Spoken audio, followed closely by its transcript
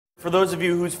For those of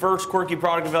you whose first quirky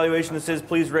product evaluation this is,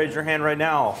 please raise your hand right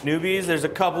now. Newbies, there's a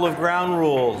couple of ground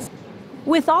rules.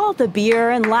 With all the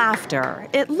beer and laughter,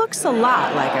 it looks a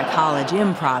lot like a college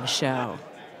improv show.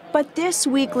 But this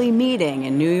weekly meeting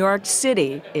in New York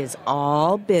City is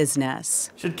all business.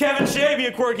 Should Kevin Shea be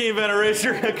a quirky inventor? Raise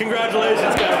your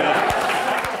congratulations,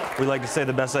 Kevin. We like to say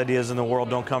the best ideas in the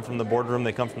world don't come from the boardroom,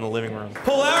 they come from the living room.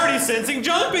 Polarity sensing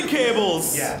jumping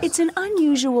cables! Yes. It's an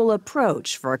unusual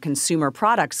approach for a consumer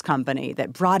products company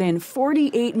that brought in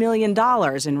 $48 million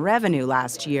in revenue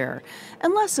last year.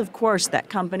 Unless, of course, that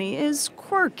company is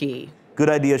quirky. Good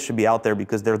ideas should be out there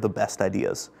because they're the best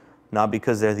ideas, not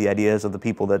because they're the ideas of the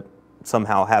people that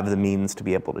somehow have the means to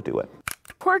be able to do it.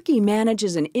 Quirky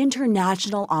manages an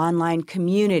international online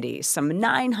community, some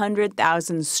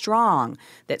 900,000 strong,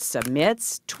 that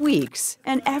submits, tweaks,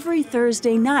 and every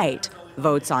Thursday night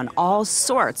votes on all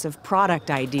sorts of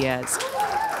product ideas.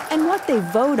 And what they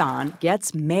vote on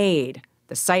gets made.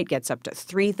 The site gets up to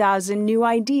 3,000 new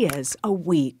ideas a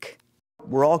week.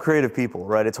 We're all creative people,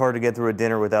 right? It's hard to get through a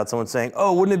dinner without someone saying,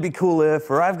 oh, wouldn't it be cool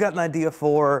if, or I've got an idea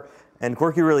for. And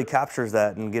Quirky really captures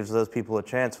that and gives those people a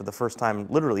chance for the first time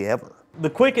literally ever.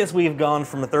 The quickest we've gone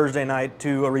from a Thursday night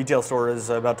to a retail store is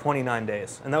about 29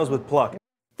 days, and that was with pluck.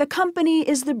 The company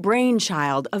is the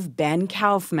brainchild of Ben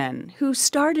Kaufman, who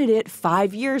started it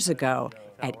 5 years ago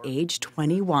at age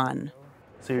 21.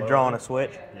 So you're drawing a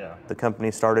switch? Yeah. The company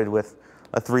started with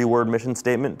a 3-word mission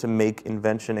statement to make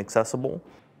invention accessible.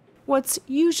 What's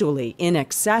usually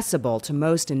inaccessible to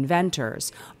most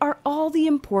inventors are all the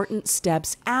important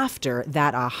steps after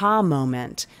that aha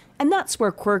moment. And that's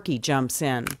where Quirky jumps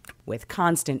in. With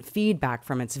constant feedback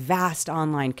from its vast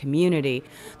online community,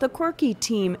 the Quirky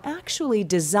team actually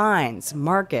designs,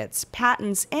 markets,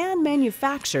 patents, and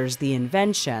manufactures the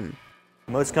invention.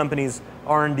 Most companies'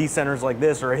 R&D centers like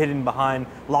this are hidden behind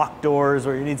locked doors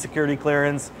or you need security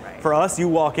clearance. Right. For us, you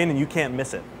walk in and you can't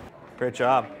miss it. Great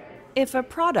job. If a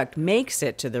product makes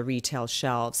it to the retail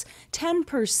shelves,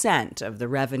 10% of the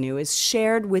revenue is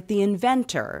shared with the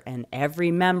inventor and every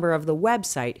member of the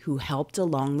website who helped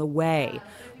along the way,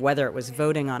 whether it was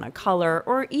voting on a color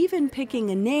or even picking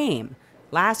a name.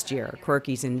 Last year,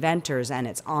 Quirky's inventors and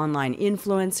its online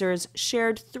influencers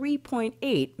shared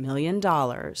 $3.8 million.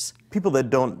 People that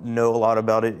don't know a lot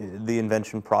about it, the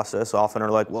invention process, often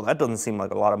are like, well, that doesn't seem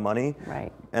like a lot of money.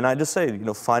 Right. And I just say,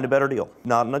 find a better deal.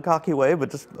 Not in a cocky way,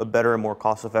 but just a better and more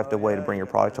cost-effective way to bring your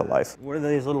product to life. What are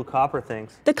these little copper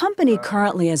things? The company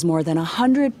currently has more than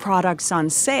 100 products on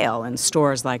sale in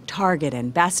stores like Target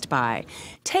and Best Buy.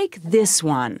 Take this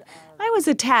one. I was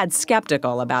a tad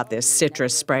skeptical about this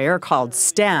citrus sprayer called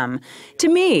STEM. To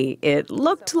me, it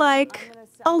looked like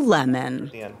a lemon.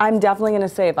 I'm definitely going to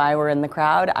say if I were in the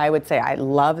crowd, I would say I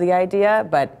love the idea,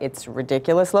 but it's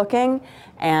ridiculous looking,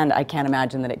 and I can't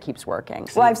imagine that it keeps working.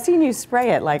 Well, I've seen you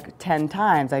spray it like 10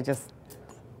 times. I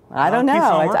don't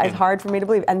know. It's hard for me to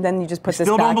believe. And then you just put this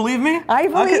Still back. Don't believe me? I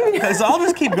believe you. So I'll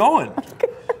just keep going.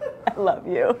 I love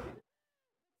you.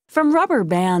 From rubber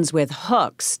bands with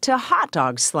hooks to hot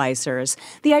dog slicers,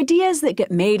 the ideas that get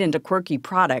made into Quirky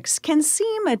products can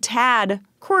seem a tad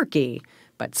quirky,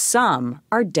 but some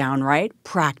are downright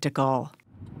practical.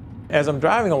 As I'm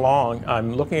driving along,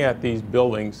 I'm looking at these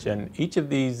buildings, and each of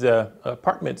these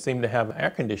apartments seem to have an air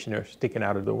conditioner sticking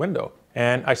out of the window.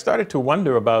 And I started to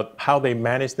wonder about how they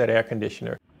manage that air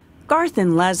conditioner. Garth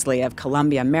and Leslie of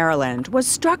Columbia, Maryland, was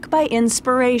struck by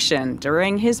inspiration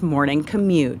during his morning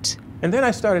commute. And then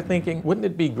I started thinking, wouldn't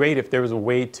it be great if there was a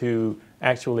way to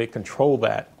actually control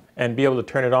that and be able to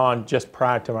turn it on just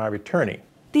prior to my returning?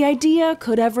 The idea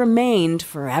could have remained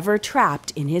forever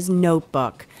trapped in his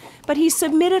notebook, but he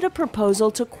submitted a proposal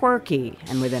to Quirky,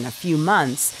 and within a few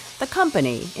months, the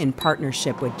company, in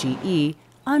partnership with GE,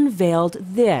 unveiled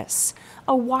this,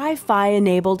 a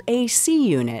Wi-Fi-enabled AC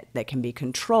unit that can be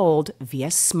controlled via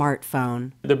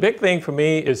smartphone. The big thing for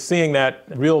me is seeing that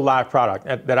real live product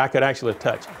that I could actually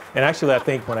touch. And actually, I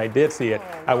think when I did see it,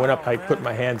 I went up, I put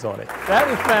my hands on it. That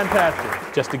is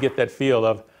fantastic. Just to get that feel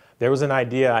of, there was an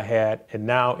idea I had, and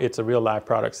now it's a real live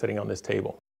product sitting on this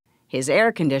table. His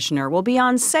air conditioner will be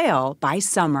on sale by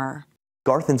summer.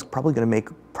 Garthen's probably going to make,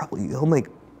 he'll make,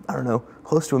 I don't know,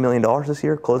 close to $1 million this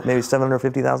year, maybe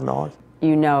 $750,000.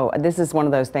 You know, this is one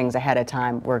of those things ahead of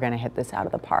time, we're going to hit this out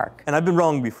of the park. And I've been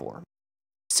wrong before.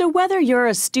 So whether you're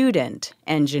a student,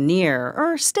 engineer,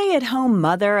 or stay-at-home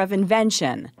mother of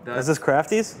invention. Is this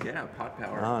Crafties? Yeah, pot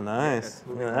power. Oh, nice.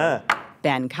 Look at that.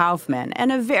 Ben Kaufman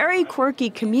and a very quirky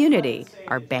community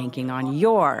are banking on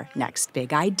your next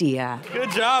big idea. Good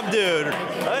job, dude.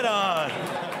 Right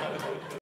on.